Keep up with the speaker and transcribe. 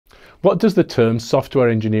What does the term software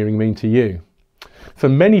engineering mean to you? For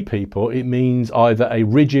many people, it means either a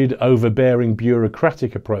rigid, overbearing,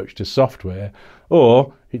 bureaucratic approach to software,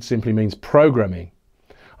 or it simply means programming.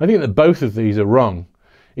 I think that both of these are wrong.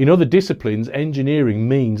 In other disciplines, engineering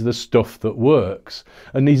means the stuff that works,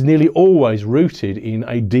 and is nearly always rooted in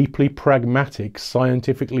a deeply pragmatic,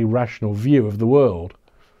 scientifically rational view of the world.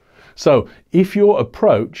 So, if your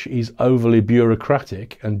approach is overly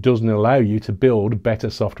bureaucratic and doesn't allow you to build better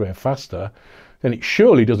software faster, then it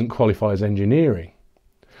surely doesn't qualify as engineering.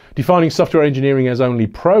 Defining software engineering as only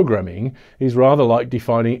programming is rather like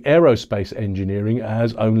defining aerospace engineering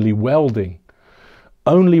as only welding.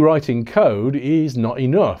 Only writing code is not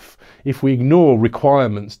enough if we ignore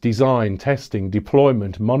requirements, design, testing,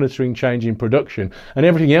 deployment, monitoring change in production, and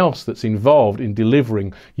everything else that's involved in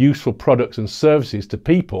delivering useful products and services to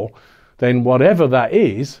people. Then whatever that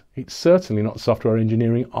is, it's certainly not software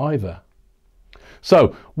engineering either.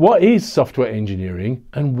 So, what is software engineering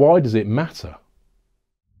and why does it matter?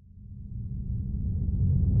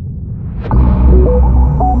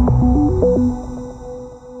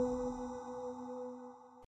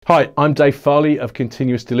 Hi, I'm Dave Farley of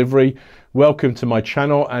Continuous Delivery. Welcome to my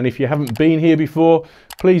channel, and if you haven't been here before,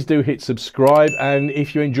 please do hit subscribe, and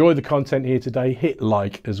if you enjoy the content here today, hit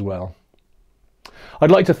like as well.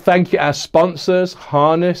 I'd like to thank our sponsors,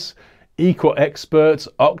 Harness, Equal Experts,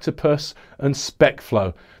 Octopus and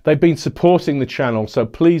SpecFlow. They've been supporting the channel, so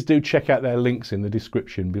please do check out their links in the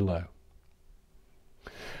description below.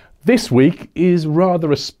 This week is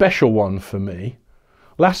rather a special one for me.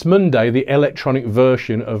 Last Monday, the electronic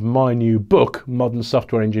version of my new book, Modern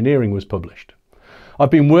Software Engineering, was published.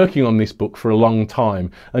 I've been working on this book for a long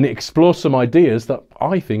time, and it explores some ideas that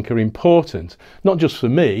I think are important, not just for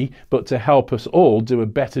me, but to help us all do a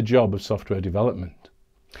better job of software development.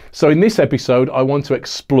 So in this episode, I want to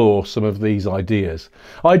explore some of these ideas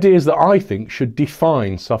that I think should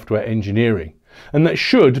define software engineering, and that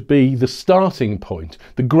should be the starting point,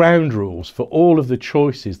 the ground rules for all of the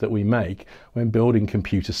choices that we make when building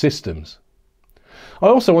computer systems. I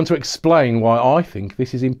also want to explain why I think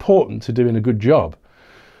this is important to doing a good job.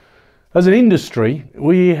 As an industry,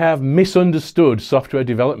 we have misunderstood software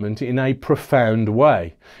development in a profound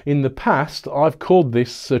way. In the past, I've called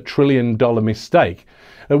this a $1 trillion mistake.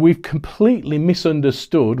 We've completely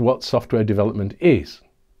misunderstood what software development is.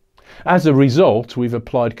 As a result, we've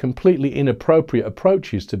applied completely inappropriate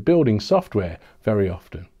approaches to building software very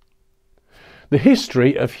often. The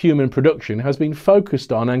history of human production has been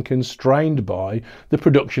focused on and constrained by the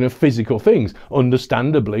production of physical things.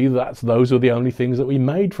 Understandably, those are the only things that we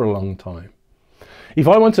made for a long time. If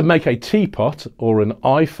I want to make a teapot or an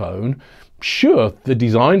iPhone, sure, the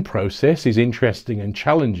design process is interesting and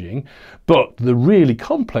challenging, but the really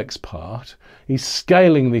complex part is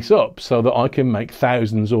scaling this up so that I can make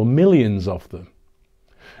thousands or millions of them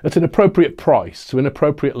at an appropriate price to an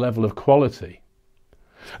appropriate level of quality.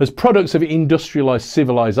 As products of industrialized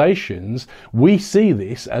civilizations, we see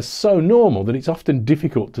this as so normal that it's often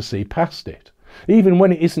difficult to see past it, even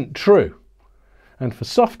when it isn't true. And for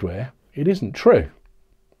software, it isn't true.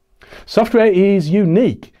 Software is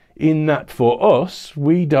unique in that for us,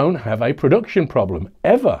 we don't have a production problem,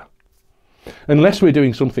 ever. Unless we're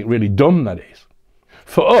doing something really dumb, that is.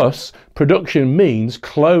 For us, production means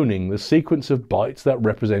cloning the sequence of bytes that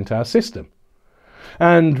represent our system.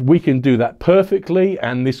 And we can do that perfectly,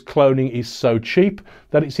 and this cloning is so cheap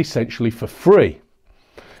that it's essentially for free,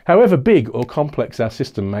 however big or complex our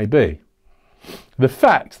system may be. The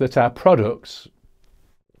fact that our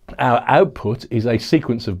output is a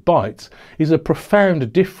sequence of bytes is a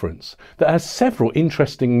profound difference that has several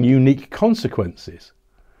interesting, unique consequences.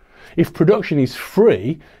 If production is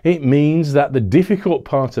free, it means that the difficult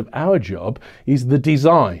part of our job is the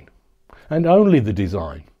design, and only the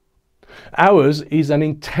design. Ours is an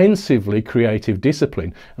intensively creative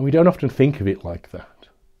discipline, and we don't often think of it like that.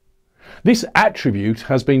 This attribute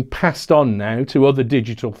has been passed on now to other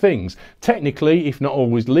digital things. Technically, if not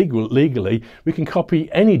always legally, we can copy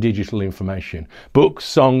any digital information, books,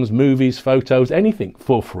 songs, movies, photos, anything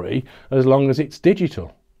for free, as long as it's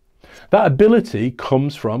digital. That ability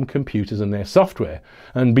comes from computers and their software,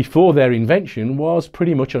 and before their invention was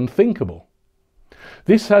pretty much unthinkable.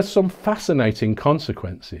 This has some fascinating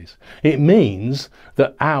consequences. It means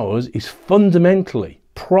that ours is fundamentally,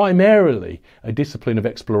 primarily, a discipline of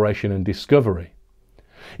exploration and discovery.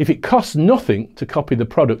 If it costs nothing to copy the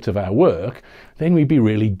product of our work, then we'd be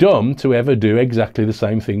really dumb to ever do exactly the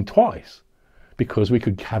same thing twice, because we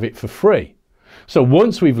could have it for free. So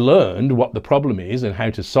once we've learned what the problem is and how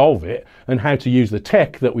to solve it, and how to use the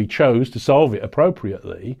tech that we chose to solve it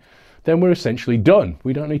appropriately, then we're essentially done.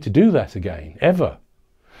 We don't need to do that again, ever.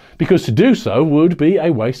 because to do so would be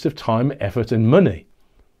a waste of time, effort and money.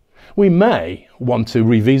 We may want to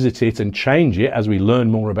revisit it and change it as we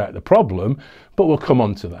learn more about the problem, but we'll come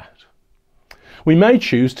on to that. We may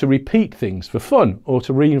choose to repeat things for fun or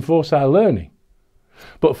to reinforce our learning.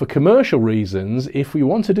 But for commercial reasons, if we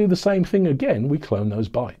want to do the same thing again, we clone those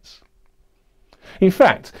bytes. In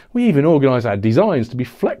fact, we even organise our designs to be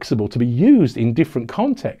flexible, to be used in different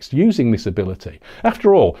contexts using this ability.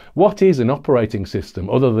 After all, what is an operating system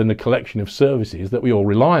other than a collection of services that we all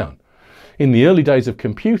rely on? In the early days of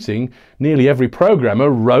computing, nearly every programmer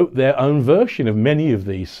wrote their own version of many of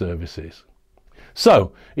these services.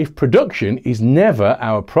 So, if production is never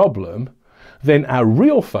our problem, then our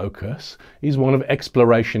real focus is one of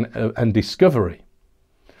exploration and discovery.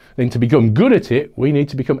 Then to become good at it, we need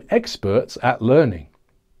to become experts at learning.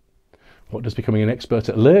 What does becoming an expert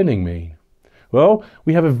at learning mean? Well,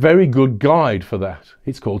 we have a very good guide for that.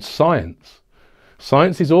 It's called science.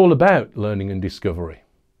 Science is all about learning and discovery.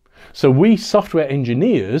 So we software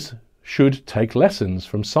engineers should take lessons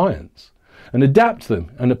from science and adapt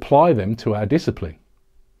them and apply them to our discipline.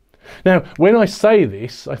 Now, when I say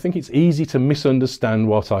this, I think it's easy to misunderstand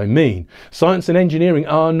what I mean. Science and engineering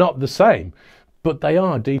are not the same, but they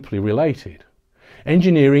are deeply related.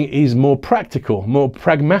 Engineering is more practical, more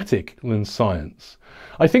pragmatic than science.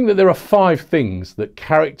 I think that there are 5 things that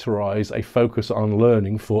characterize a focus on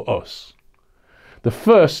learning for us. The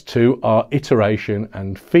first 2 are iteration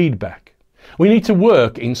and feedback. We need to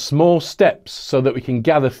work in small steps so that we can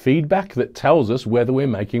gather feedback that tells us whether we're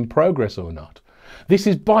making progress or not. This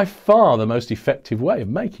is by far the most effective way of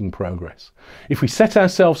making progress. If we set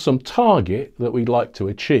ourselves some target that we'd like to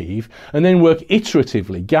achieve and then work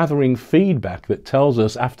iteratively, gathering feedback that tells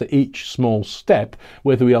us after each small step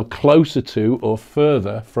whether we are closer to or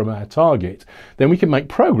further from our target, then we can make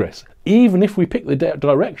progress, even if we pick the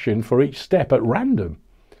direction for each step at random.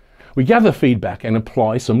 We gather feedback and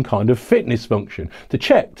apply some kind of fitness function to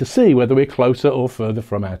check to see whether we're closer or further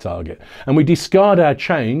from our target. And we discard our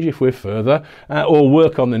change if we're further or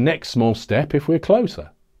work on the next small step if we're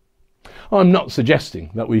closer. I'm not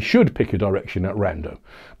suggesting that we should pick a direction at random,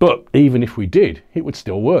 but even if we did, it would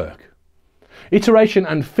still work. Iteration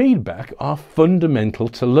and feedback are fundamental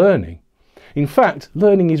to learning. In fact,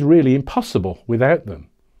 learning is really impossible without them.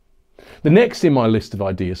 The next in my list of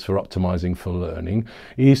ideas for optimizing for learning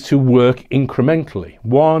is to work incrementally.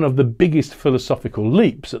 One of the biggest philosophical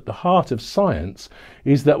leaps at the heart of science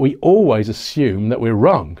is that we always assume that we're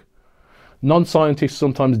wrong. Non-scientists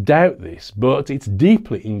sometimes doubt this, but it's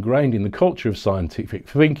deeply ingrained in the culture of scientific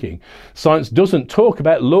thinking. Science doesn't talk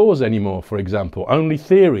about laws anymore, for example, only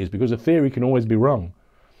theories, because a theory can always be wrong.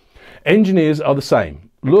 Engineers are the same.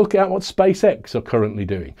 Look at what SpaceX are currently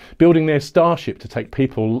doing, building their Starship to take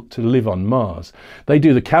people to live on Mars. They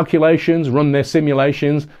do the calculations, run their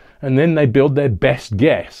simulations, and then they build their best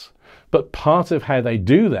guess. But part of how they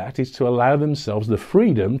do that is to allow themselves the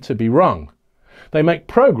freedom to be wrong. They make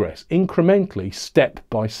progress incrementally, step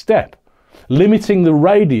by step, limiting the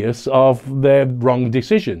radius of their wrong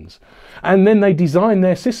decisions. And then they design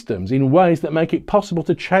their systems in ways that make it possible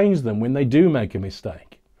to change them when they do make a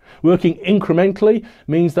mistake. Working incrementally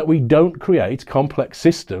means that we don't create complex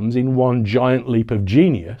systems in one giant leap of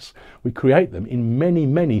genius. We create them in many,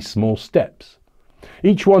 many small steps,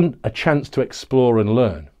 each one a chance to explore and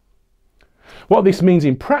learn. What this means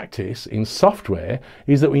in practice, in software,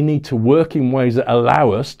 is that we need to work in ways that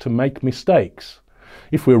allow us to make mistakes.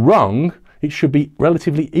 If we're wrong, it should be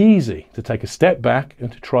relatively easy to take a step back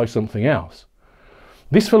and to try something else.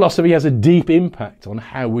 This philosophy has a deep impact on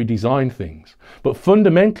how we design things, but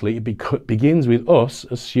fundamentally it begins with us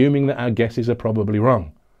assuming that our guesses are probably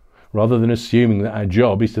wrong, rather than assuming that our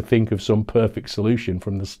job is to think of some perfect solution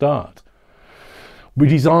from the start. We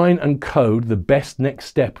design and code the best next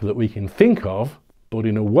step that we can think of, but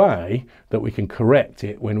in a way that we can correct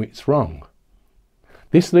it when it's wrong.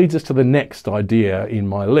 This leads us to the next idea in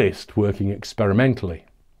my list, working experimentally.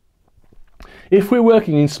 If we're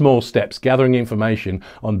working in small steps, gathering information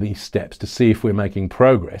on these steps to see if we're making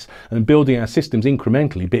progress and building our systems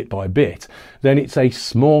incrementally bit by bit, then it's a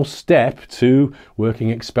small step to working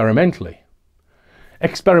experimentally.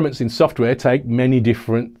 Experiments in software take many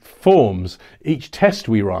different forms. Each test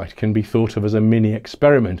we write can be thought of as a mini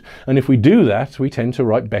experiment, and if we do that, we tend to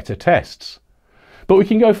write better tests. But we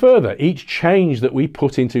can go further. Each change that we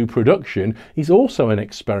put into production is also an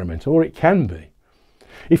experiment, or it can be.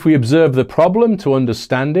 If we observe the problem to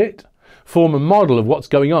understand it, form a model of what's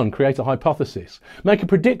going on, create a hypothesis, make a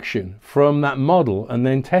prediction from that model and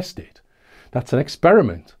then test it, that's an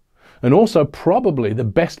experiment, and also probably the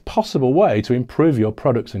best possible way to improve your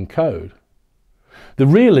products and code. The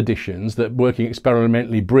real additions that working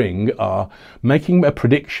experimentally bring are making a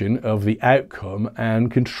prediction of the outcome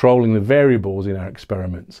and controlling the variables in our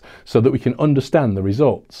experiments so that we can understand the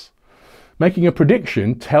results. Making a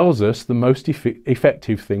prediction tells us the most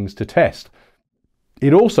effective things to test.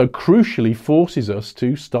 It also crucially forces us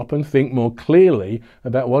to stop and think more clearly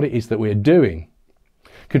about what it is that we're doing.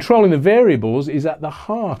 Controlling the variables is at the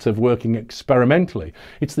heart of working experimentally.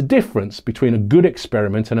 It's the difference between a good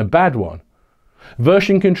experiment and a bad one.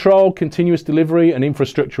 Version control, continuous delivery, and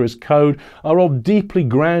infrastructure as code are all deeply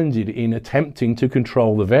grounded in attempting to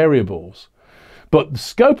control the variables. But the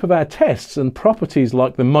scope of our tests and properties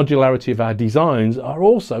like the modularity of our designs are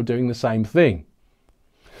also doing the same thing.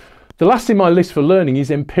 The last in my list for learning is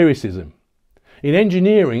empiricism. In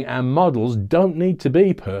engineering, our models don't need to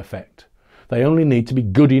be perfect. They only need to be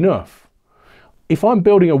good enough. If I'm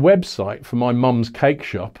building a website for my mum's cake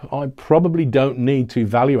shop, I probably don't need to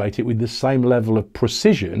evaluate it with the same level of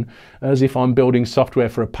precision as if I'm building software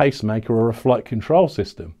for a pacemaker or a flight control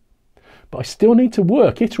system. But I still need to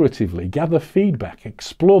work iteratively, gather feedback,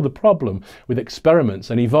 explore the problem with experiments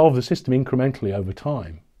and evolve the system incrementally over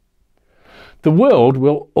time. The world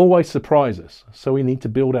will always surprise us, so we need to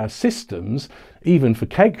build our systems, even for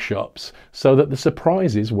cake shops, so that the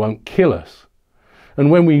surprises won't kill us. And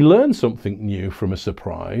when we learn something new from a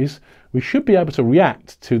surprise, we should be able to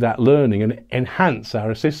react to that learning and enhance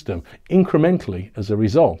our system incrementally as a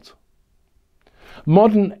result.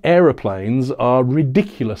 Modern aeroplanes are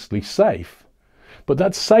ridiculously safe, but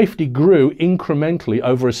that safety grew incrementally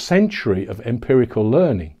over a century of empirical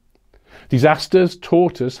learning. Disasters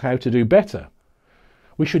taught us how to do better.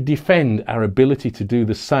 We should defend our ability to do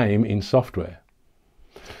the same in software.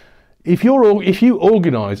 If you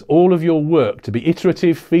organise all of your work to be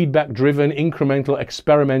iterative, feedback-driven, incremental,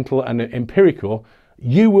 experimental and empirical,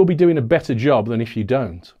 you will be doing a better job than if you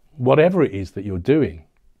don't, whatever it is that you're doing.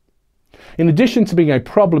 In addition to being a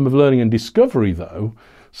problem of learning and discovery, though,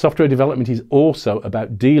 software development is also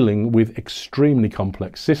about dealing with extremely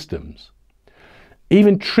complex systems.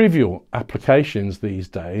 Even trivial applications these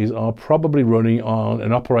days are probably running on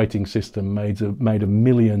an operating system made of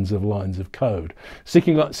millions of lines of code,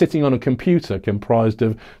 sitting on a computer comprised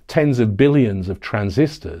of tens of billions of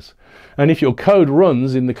transistors. And if your code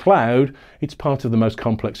runs in the cloud, it's part of the most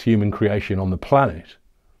complex human creation on the planet.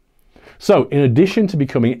 So, in addition to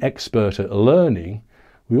becoming expert at learning,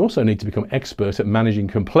 we also need to become expert at managing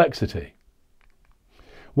complexity.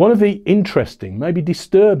 One of the interesting, maybe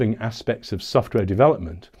disturbing aspects of software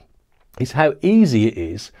development is how easy it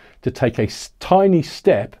is to take a tiny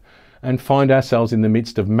step and find ourselves in the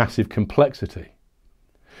midst of massive complexity.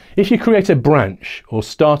 If you create a branch or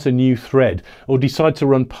start a new thread or decide to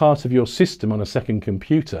run part of your system on a second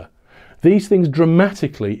computer, these things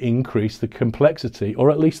dramatically increase the complexity, or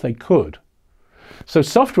at least they could. So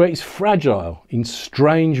software is fragile in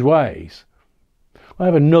strange ways. I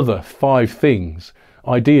have another 5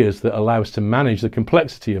 ideas that allow us to manage the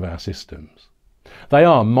complexity of our systems. They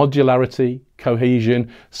are modularity,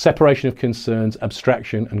 cohesion, separation of concerns,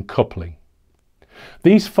 abstraction and coupling.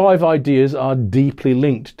 These 5 ideas are deeply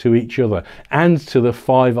linked to each other and to the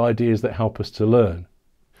 5 ideas that help us to learn.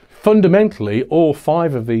 Fundamentally, all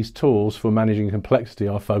 5 of these tools for managing complexity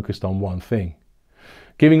are focused on one thing,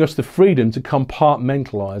 giving us the freedom to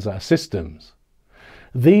compartmentalize our systems.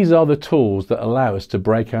 These are the tools that allow us to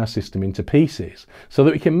break our system into pieces so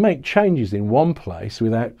that we can make changes in one place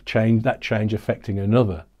without that change affecting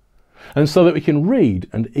another, and so that we can read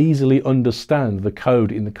and easily understand the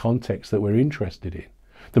code in the context that we're interested in,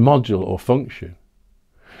 the module or function.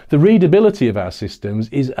 The readability of our systems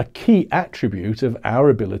is a key attribute of our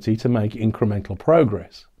ability to make incremental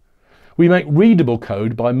progress. We make readable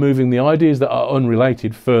code by moving the ideas that are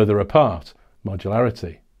unrelated further apart,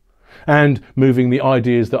 modularity, and moving the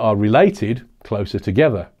ideas that are related closer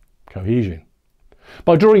together, cohesion.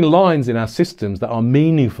 By drawing lines in our systems that are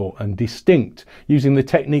meaningful and distinct, using the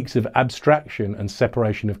techniques of abstraction and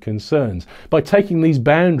separation of concerns, by taking these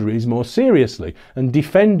boundaries more seriously and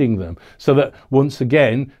defending them so that, once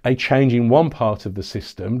again, a change in one part of the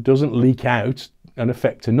system doesn't leak out and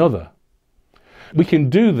affect another. We can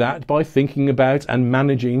do that by thinking about and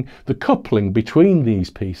managing the coupling between these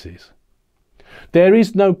pieces. There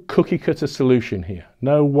is no cookie-cutter solution here,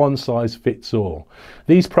 no one-size-fits-all.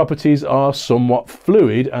 These properties are somewhat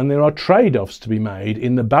fluid and there are trade-offs to be made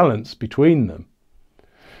in the balance between them.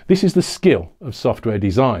 This is the skill of software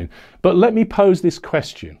design. But let me pose this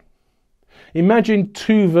question. Imagine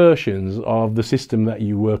 2 versions of the system that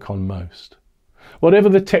you work on most. Whatever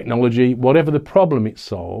the technology, whatever the problem it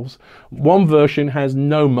solves, one version has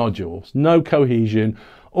no modules, no cohesion,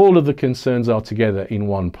 all of the concerns are together in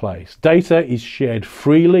one place. Data is shared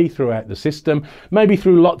freely throughout the system, maybe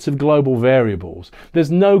through lots of global variables.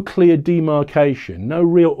 There's no clear demarcation, no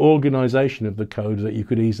real organisation of the code that you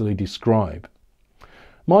could easily describe.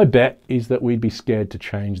 My bet is that we'd be scared to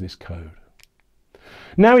change this code.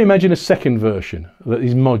 Now imagine a second version that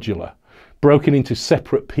is modular, broken into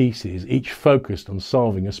separate pieces, each focused on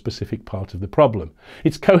solving a specific part of the problem.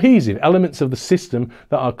 It's cohesive. Elements of the system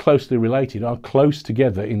that are closely related are close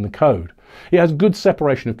together in the code. It has good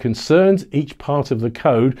separation of concerns. Each part of the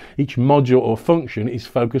code, each module or function is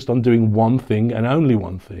focused on doing one thing and only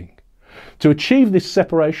one thing. To achieve this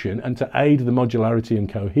separation and to aid the modularity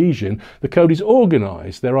and cohesion, the code is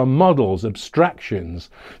organised. There are models, abstractions.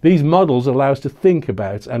 These models allow us to think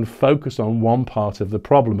about and focus on one part of the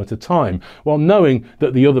problem at a time, while knowing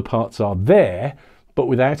that the other parts are there, but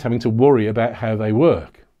without having to worry about how they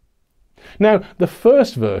work. Now, the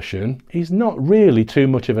first version is not really too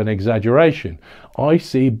much of an exaggeration. I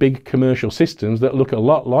see big commercial systems that look a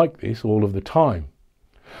lot like this all of the time.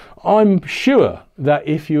 I'm sure that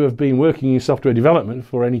if you have been working in software development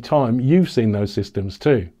for any time, you've seen those systems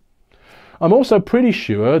too. I'm also pretty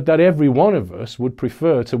sure that every one of us would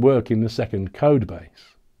prefer to work in the second code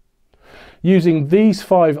base. Using these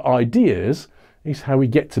 5 ideas is how we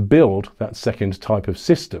get to build that second type of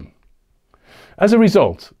system. As a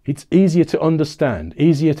result, it's easier to understand,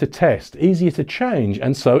 easier to test, easier to change,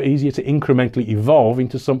 and so easier to incrementally evolve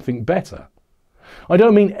into something better. I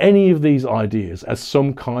don't mean any of these ideas as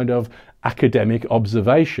some kind of academic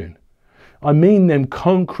observation. I mean them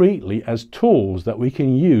concretely as tools that we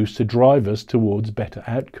can use to drive us towards better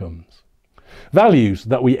outcomes. Values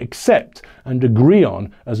that we accept and agree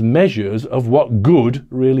on as measures of what good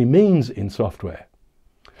really means in software.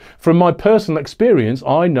 From my personal experience,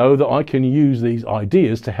 I know that I can use these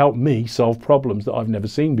ideas to help me solve problems that I've never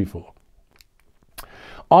seen before.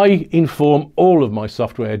 I inform all of my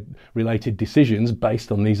software-related decisions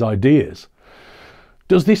based on these ideas.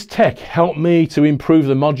 Does this tech help me to improve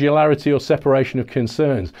the modularity or separation of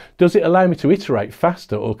concerns? Does it allow me to iterate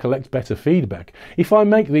faster or collect better feedback? If I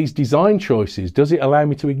make these design choices, does it allow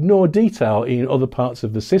me to ignore detail in other parts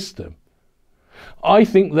of the system? I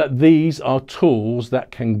think that these are tools that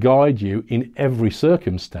can guide you in every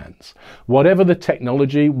circumstance, whatever the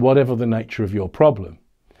technology, whatever the nature of your problem.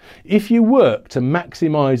 If you work to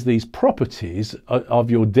maximize these properties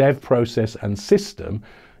of your dev process and system,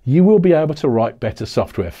 you will be able to write better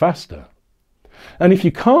software faster. And if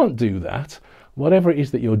you can't do that, whatever it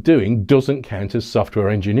is that you're doing doesn't count as software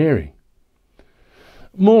engineering.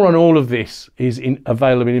 More on all of this is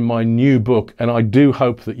available in my new book, and I do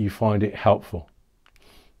hope that you find it helpful.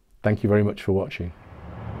 Thank you very much for watching.